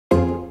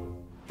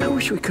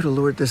wish we could have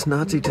lured this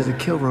Nazi to the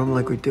kill room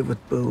like we did with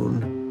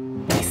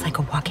Boone. He's like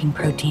a walking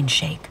protein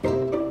shake.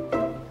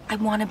 I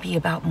want to be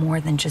about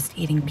more than just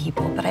eating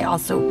people, but I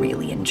also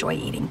really enjoy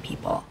eating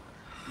people.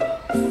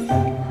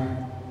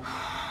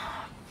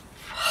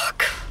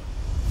 Fuck.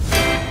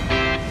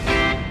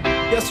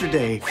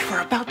 Yesterday, we were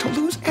about to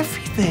lose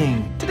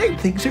everything. Today,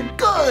 things are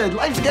good.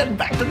 Life's getting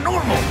back to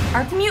normal.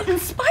 Our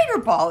mutant spider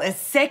ball is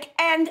sick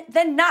and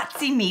the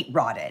Nazi meat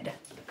rotted.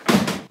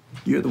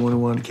 You're the one who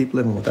wanted to keep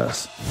living with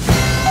us.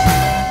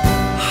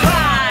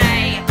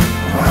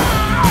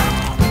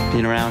 Hi!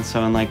 Being around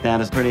someone like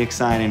that is pretty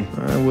exciting.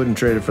 I wouldn't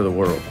trade it for the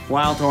world.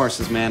 Wild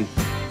horses, man.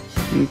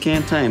 You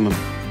can't tame them.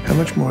 How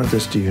much more of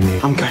this do you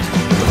need? I'm good.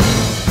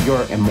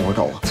 You're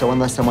immortal. So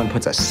unless someone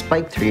puts a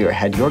spike through your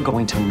head, you're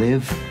going to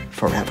live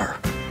forever.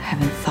 I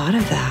haven't thought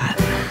of that.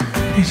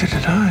 Neither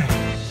did I.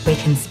 We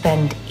can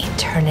spend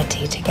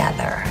eternity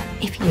together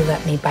if you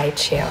let me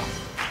bite you.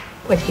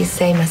 What do you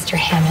say, Mr.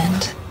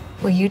 Hammond?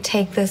 Will you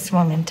take this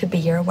woman to be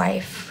your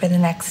wife for the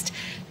next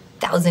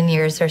 1,000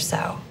 years or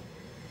so?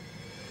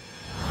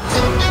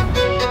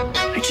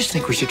 I just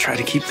think we should try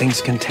to keep things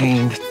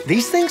contained.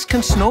 These things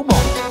can snowball.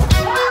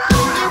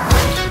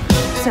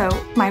 So,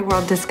 my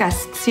world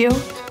disgusts you?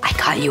 I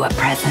got you a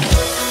present.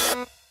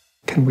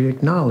 Can we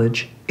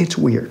acknowledge it's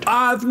weird?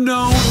 I've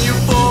known you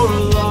for a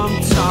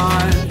long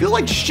time. I feel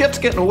like shit's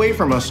getting away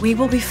from us. We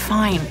will be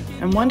fine.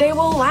 And one day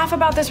we'll laugh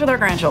about this with our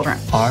grandchildren.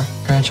 Our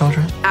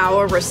grandchildren?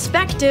 Our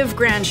respective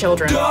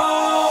grandchildren. I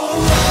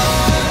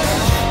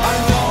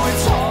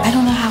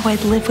don't know how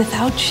I'd live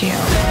without you.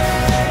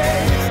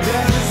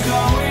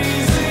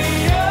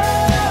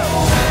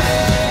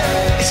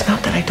 It's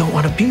not that I don't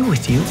want to be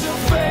with you.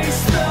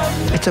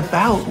 It's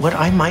about what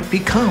I might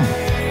become.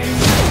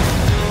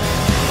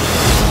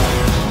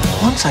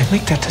 Once I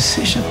make that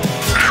decision,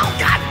 ow,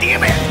 God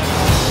damn it,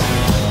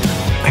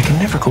 I can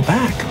never go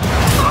back.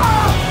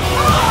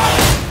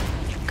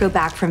 Go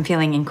back from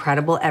feeling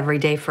incredible every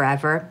day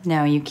forever?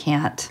 No, you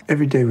can't.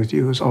 Every day with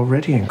you is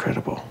already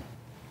incredible.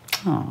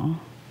 Oh,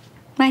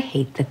 I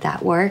hate that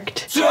that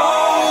worked.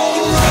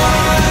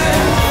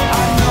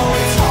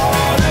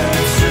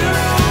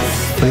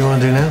 What do you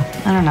want to do now?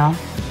 I don't know.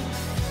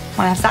 Want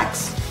to have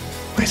sex?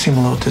 Might seem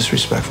a little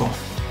disrespectful.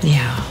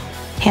 Yeah.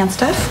 Hand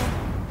stuff?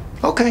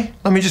 Okay,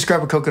 let me just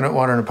grab a coconut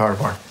water and a power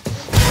bar.